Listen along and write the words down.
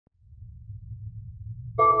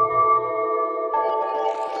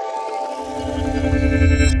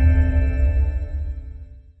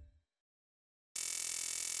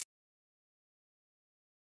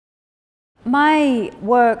My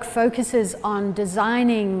work focuses on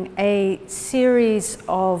designing a series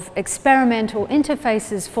of experimental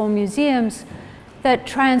interfaces for museums that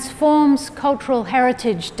transforms cultural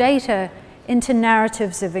heritage data into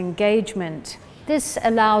narratives of engagement. This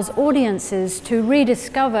allows audiences to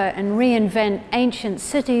rediscover and reinvent ancient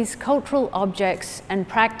cities, cultural objects, and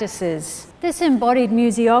practices. This embodied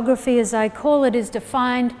museography, as I call it, is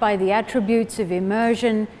defined by the attributes of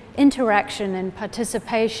immersion, interaction, and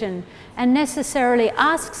participation, and necessarily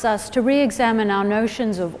asks us to re-examine our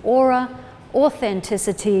notions of aura,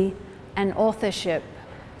 authenticity, and authorship.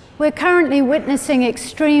 We're currently witnessing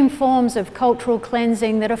extreme forms of cultural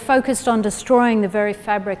cleansing that are focused on destroying the very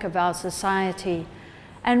fabric of our society.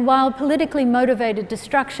 And while politically motivated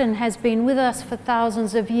destruction has been with us for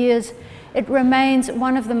thousands of years, it remains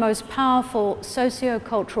one of the most powerful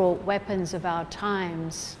socio-cultural weapons of our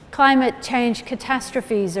times. Climate change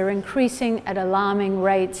catastrophes are increasing at alarming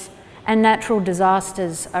rates, and natural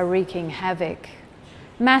disasters are wreaking havoc.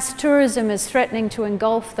 Mass tourism is threatening to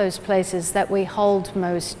engulf those places that we hold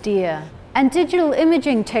most dear. And digital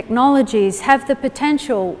imaging technologies have the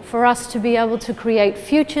potential for us to be able to create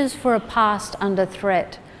futures for a past under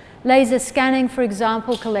threat. Laser scanning, for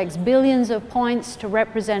example, collects billions of points to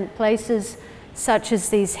represent places such as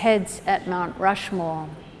these heads at Mount Rushmore.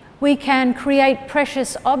 We can create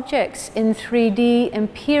precious objects in 3D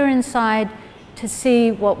and peer inside to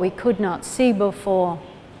see what we could not see before.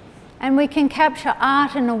 And we can capture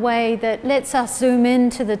art in a way that lets us zoom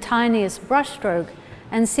into the tiniest brushstroke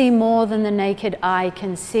and see more than the naked eye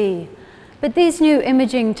can see. But these new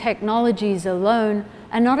imaging technologies alone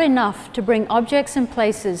are not enough to bring objects and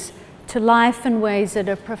places to life in ways that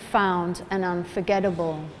are profound and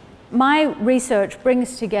unforgettable. My research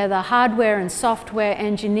brings together hardware and software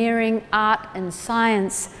engineering, art and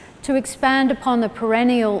science to expand upon the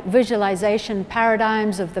perennial visualization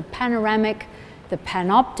paradigms of the panoramic, the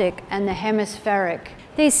panoptic, and the hemispheric.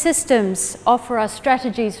 These systems offer us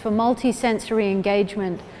strategies for multisensory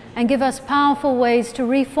engagement and give us powerful ways to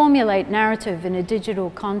reformulate narrative in a digital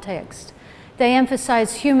context. They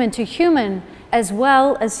emphasize human-to-human as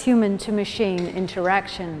well as human-to-machine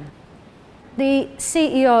interaction. The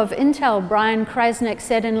CEO of Intel, Brian Krasnick,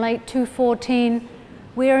 said in late 2014,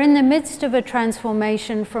 "We are in the midst of a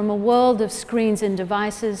transformation from a world of screens and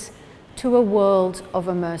devices to a world of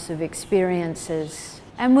immersive experiences."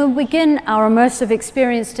 And we'll begin our immersive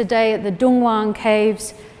experience today at the Dongguan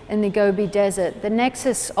Caves in the Gobi Desert, the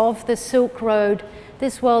nexus of the Silk Road.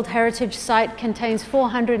 This World Heritage Site contains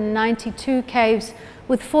 492 caves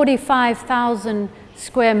with 45,000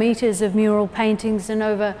 square meters of mural paintings and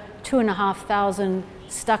over 2,500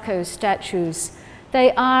 stucco statues.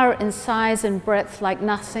 They are in size and breadth like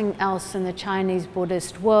nothing else in the Chinese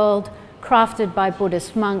Buddhist world, crafted by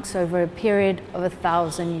Buddhist monks over a period of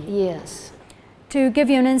 1,000 years. To give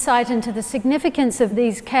you an insight into the significance of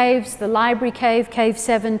these caves, the Library Cave, Cave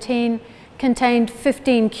 17, contained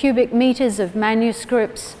 15 cubic meters of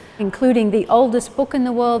manuscripts, including the oldest book in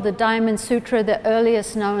the world, the Diamond Sutra, the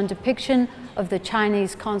earliest known depiction of the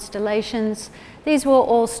Chinese constellations. These were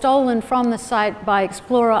all stolen from the site by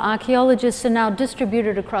explorer archaeologists and now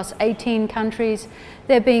distributed across 18 countries.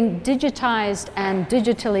 They're being digitized and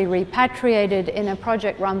digitally repatriated in a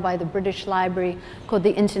project run by the British Library called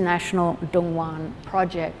the International Dongguan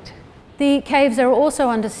Project. The caves are also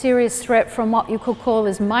under serious threat from what you could call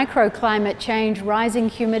as microclimate change. Rising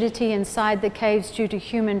humidity inside the caves due to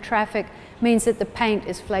human traffic means that the paint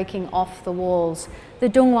is flaking off the walls. The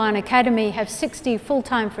Dongguan Academy have 60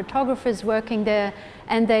 full-time photographers working there,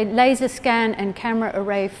 and they laser scan and camera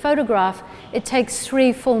array photograph. It takes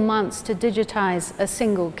 3 full months to digitize a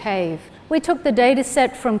single cave. We took the data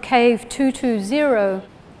set from cave 220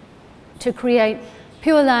 to create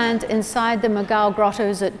Pure Land inside the Magao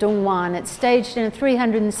grottos at Dongguan. It's staged in a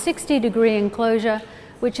 360-degree enclosure,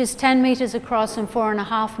 which is 10 meters across and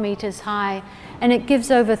 4.5 meters high, and it gives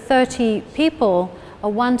over 30 people a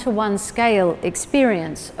one-to-one scale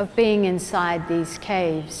experience of being inside these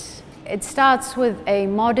caves. It starts with a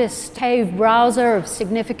modest cave browser of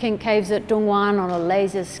significant caves at Dongguan on a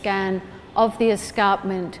laser scan of the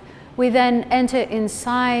escarpment. We then enter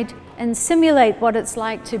inside and simulate what it's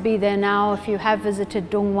like to be there now. If you have visited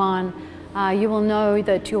Dongguan, you will know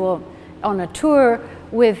that you're on a tour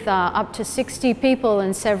with up to 60 people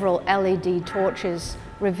and several LED torches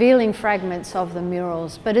revealing fragments of the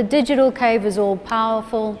murals. But a digital cave is all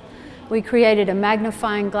powerful. We created a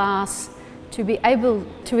magnifying glass to be able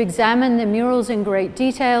to examine the murals in great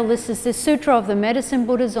detail. This is the Sutra of the Medicine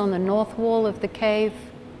Buddhas on the north wall of the cave.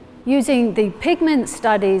 Using the pigment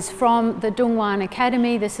studies from the Dongguan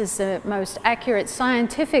Academy, this is the most accurate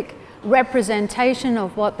scientific representation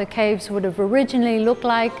of what the caves would have originally looked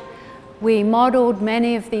like. We modeled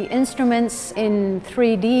many of the instruments in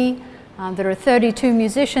 3D. There are 32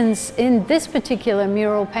 musicians in this particular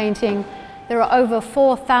mural painting. There are over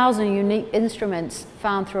 4,000 unique instruments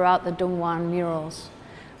found throughout the Dongguan murals.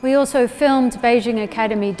 We also filmed Beijing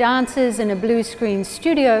Academy dancers in a blue screen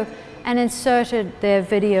studio and inserted their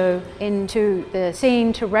video into the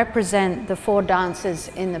scene to represent the 4 dancers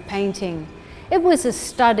in the painting. It was a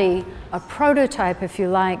study, a prototype if you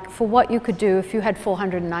like, for what you could do if you had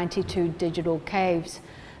 492 digital caves.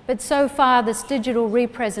 But so far, this digital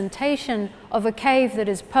representation of a cave that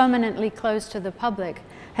is permanently closed to the public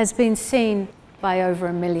has been seen by over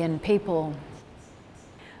 1 million people.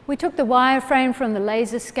 We took the wireframe from the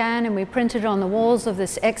laser scan and we printed on the walls of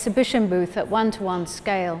this exhibition booth at 1:1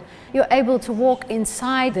 scale. You're able to walk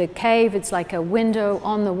inside the cave. It's like a window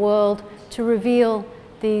on the world to reveal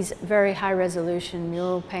these very high-resolution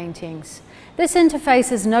mural paintings. This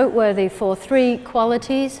interface is noteworthy for 3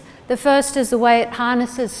 qualities. The first is the way it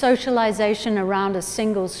harnesses socialization around a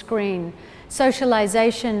single screen.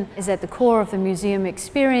 Socialization is at the core of the museum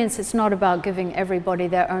experience. It's not about giving everybody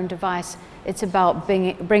their own device. It's about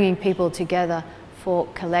bringing people together for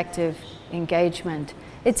collective engagement.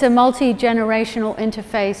 It's a multi-generational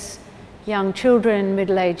interface, young children,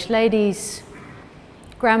 middle-aged ladies,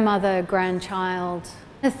 grandmother, grandchild.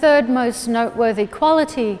 The third most noteworthy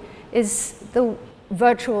quality is the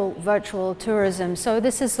virtual tourism. So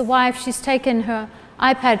this is the wife. She's taken her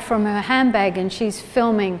iPad from her handbag and she's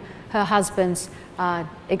filming her husband's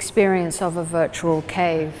experience of a virtual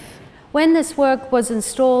cave. When this work was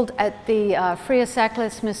installed at the Freer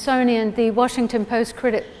Sackler Smithsonian, the Washington Post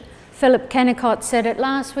critic Philip Kennicott said, "At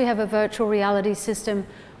last we have a virtual reality system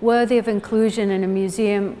worthy of inclusion in a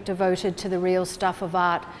museum devoted to the real stuff of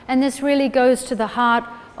art." And this really goes to the heart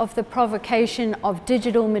of the provocation of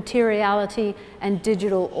digital materiality and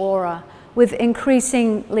digital aura. With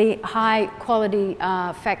increasingly high quality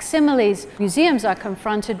facsimiles, museums are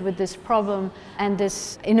confronted with this problem and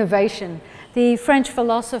this innovation. The French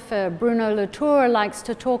philosopher Bruno Latour likes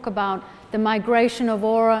to talk about the migration of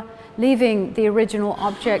aura, leaving the original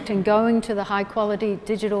object and going to the high quality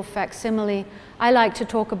digital facsimile. I like to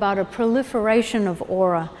talk about a proliferation of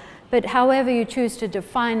aura, but however you choose to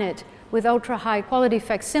define it, with ultra high quality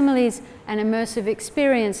facsimiles and immersive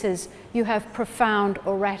experiences, you have profound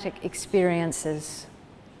auratic experiences.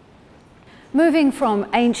 Moving from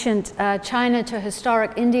ancient China to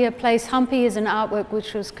historic India, Place Hampi is an artwork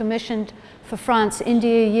which was commissioned for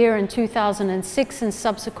France-India Year in 2006 and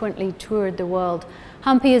subsequently toured the world.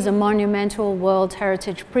 Hampi is a monumental World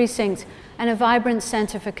Heritage Precinct and a vibrant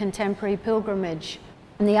centre for contemporary pilgrimage.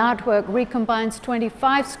 And the artwork recombines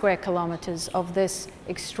 25 square kilometres of this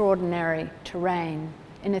extraordinary terrain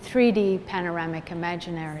in a 3D panoramic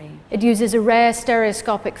imaginary. It uses a rare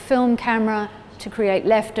stereoscopic film camera to create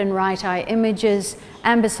left and right eye images,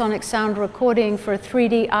 ambisonic sound recording for a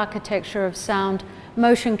 3D architecture of sound,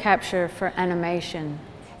 motion capture for animation.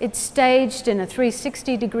 It's staged in a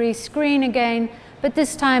 360-degree screen again, but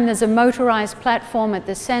this time there's a motorized platform at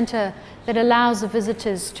the center that allows the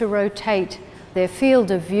visitors to rotate their field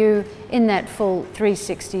of view in that full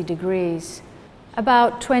 360 degrees.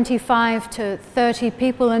 About 25 to 30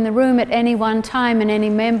 people in the room at any one time, and any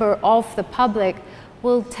member of the public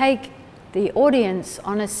will take the audience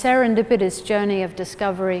on a serendipitous journey of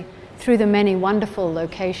discovery through the many wonderful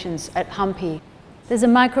locations at Hampi. There's a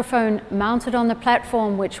microphone mounted on the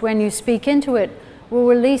platform which, when you speak into it, will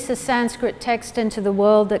release a Sanskrit text into the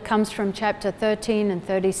world that comes from chapter 13 and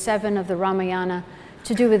 37 of the Ramayana,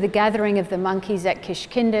 to do with the gathering of the monkeys at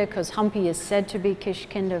Kishkinda, because Hampi is said to be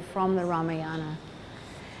Kishkinda from the Ramayana.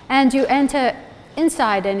 And you enter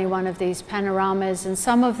inside any one of these panoramas, and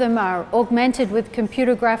some of them are augmented with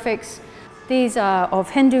computer graphics. These are of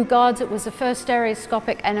Hindu gods. It was the first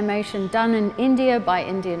stereoscopic animation done in India by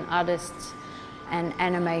Indian artists and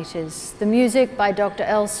animators. The music by Dr.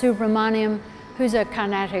 L. Subramaniam, who's a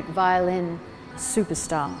Carnatic violin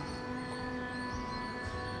superstar.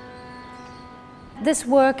 This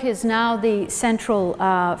work is now the central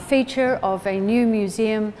feature of a new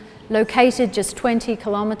museum located just 20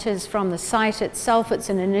 kilometers from the site itself. It's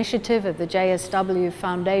an initiative of the JSW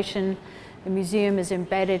Foundation. The museum is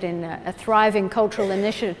embedded in a thriving cultural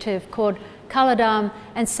initiative called Kaladam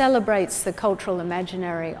and celebrates the cultural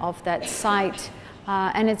imaginary of that site.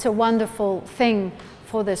 And it's a wonderful thing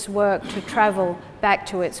for this work to travel back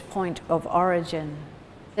to its point of origin.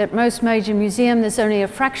 At most major museums, there's only a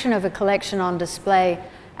fraction of a collection on display.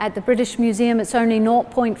 At the British Museum, it's only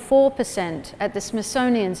 0.4%. At the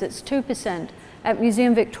Smithsonian's, it's 2%. At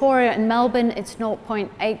Museum Victoria in Melbourne, it's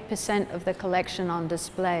 0.8% of the collection on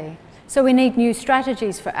display. So we need new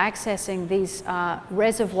strategies for accessing these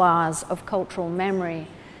reservoirs of cultural memory.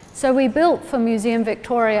 So we built for Museum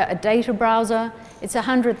Victoria a data browser. It's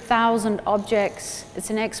 100,000 objects. It's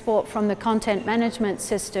an export from the content management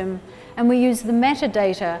system. And we use the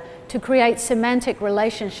metadata to create semantic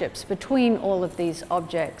relationships between all of these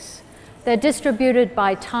objects. They're distributed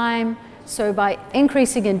by time, so by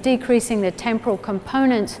increasing and decreasing the temporal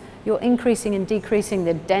components, you're increasing and decreasing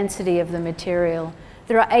the density of the material.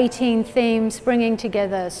 There are 18 themes bringing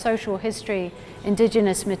together social history,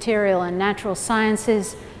 indigenous material, and natural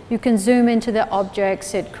sciences. You can zoom into the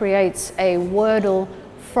objects. It creates a wordle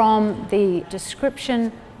from the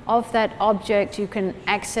description of that object. You can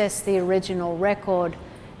access the original record,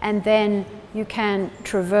 and then you can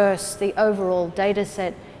traverse the overall data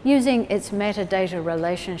set using its metadata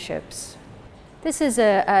relationships. This is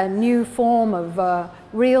a new form of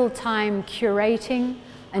real-time curating,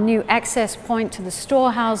 a new access point to the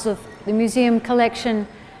storehouse of the museum collection,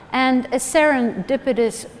 and a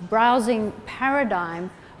serendipitous browsing paradigm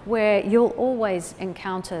where you'll always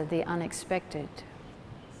encounter the unexpected.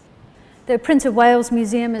 The Prince of Wales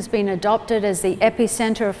Museum has been adopted as the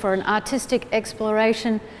epicenter for an artistic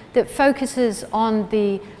exploration that focuses on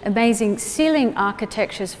the amazing ceiling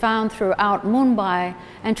architectures found throughout Mumbai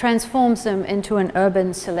and transforms them into an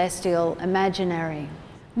urban celestial imaginary.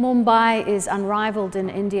 Mumbai is unrivaled in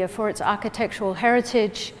India for its architectural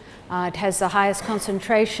heritage. It has the highest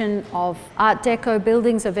concentration of Art Deco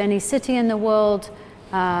buildings of any city in the world,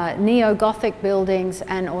 neo-Gothic buildings,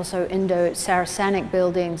 and also Indo-Saracenic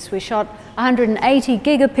buildings. We shot 180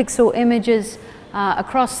 gigapixel images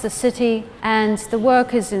across the city, and the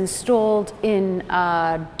work is installed in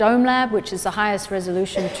Dome Lab, which is the highest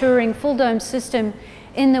resolution touring full dome system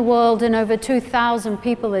in the world, and over 2,000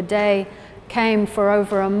 people a day came for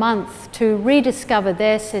over a month to rediscover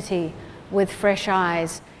their city with fresh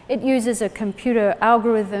eyes. It uses a computer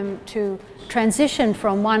algorithm to transition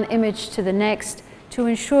from one image to the next to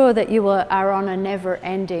ensure that you are on a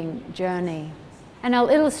never-ending journey. And I'll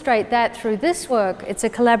illustrate that through this work. It's a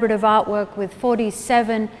collaborative artwork with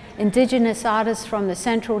 47 indigenous artists from the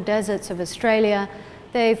central deserts of Australia.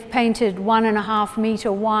 They've painted 1.5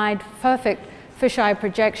 meter wide, perfect fisheye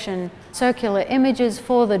projection circular images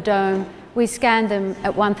for the dome. We scanned them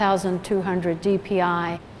at 1,200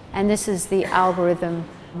 dpi, and this is the algorithm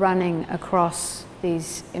running across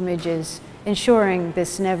these images, ensuring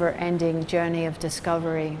this never-ending journey of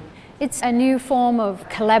discovery. It's a new form of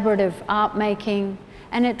collaborative art making,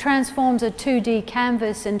 and it transforms a 2D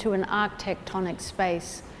canvas into an architectonic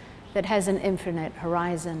space that has an infinite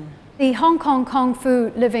horizon. The Hong Kong Kung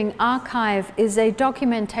Fu Living Archive is a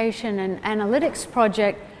documentation and analytics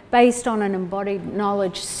project based on an embodied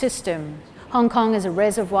knowledge system. Hong Kong is a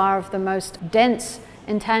reservoir of the most dense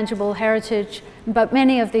intangible heritage, but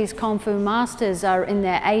many of these Kung Fu masters are in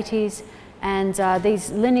their 80s, and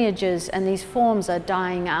these lineages and these forms are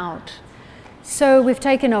dying out. So we've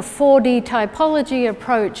taken a 4D typology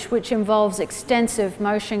approach, which involves extensive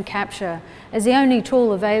motion capture as the only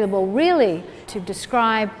tool available really to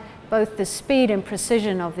describe both the speed and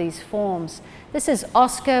precision of these forms. This is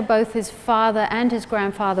Oscar. Both his father and his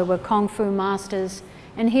grandfather were Kung Fu masters,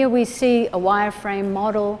 and here we see a wireframe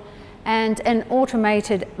model and an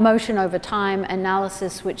automated motion over time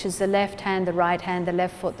analysis, which is the left hand, the right hand, the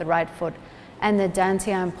left foot, the right foot, and the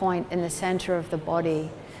dantian point in the center of the body.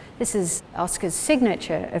 This is Oscar's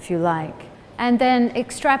signature, if you like. And then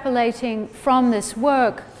extrapolating from this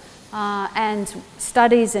work and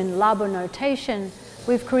studies in Labo notation,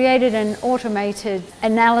 we've created an automated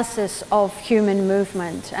analysis of human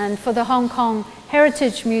movement. And for the Hong Kong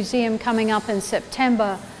Heritage Museum coming up in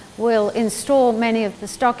September, we'll install many of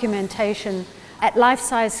this documentation at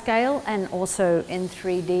life-size scale and also in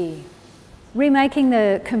 3D. Remaking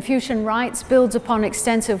the Confucian Rites builds upon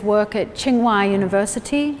extensive work at Tsinghua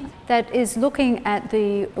University that is looking at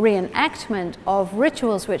the reenactment of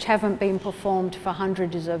rituals which haven't been performed for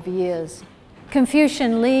hundreds of years.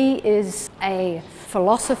 Confucian Li is a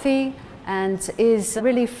philosophy and is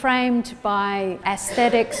really framed by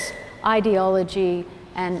aesthetics, ideology,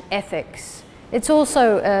 and ethics. It's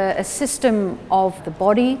also a system of the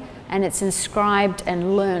body, and it's inscribed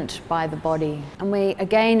and learnt by the body. And we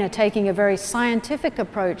again are taking a very scientific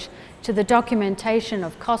approach to the documentation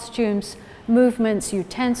of costumes, movements,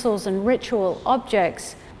 utensils, and ritual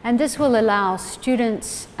objects. And this will allow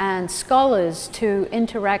students and scholars to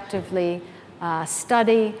interactively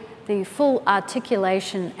study the full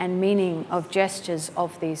articulation and meaning of gestures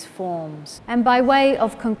of these forms. And by way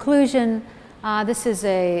of conclusion, This is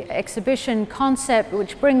an exhibition concept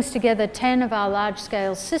which brings together 10 of our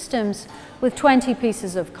large-scale systems with 20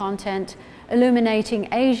 pieces of content. Illuminating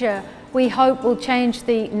Asia, we hope, will change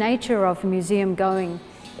the nature of museum-going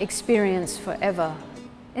experience forever.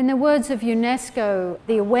 In the words of UNESCO,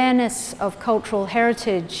 the awareness of cultural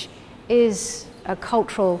heritage is a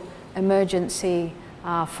cultural emergency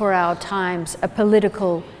for our times, a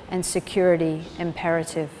political and security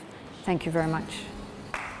imperative. Thank you very much.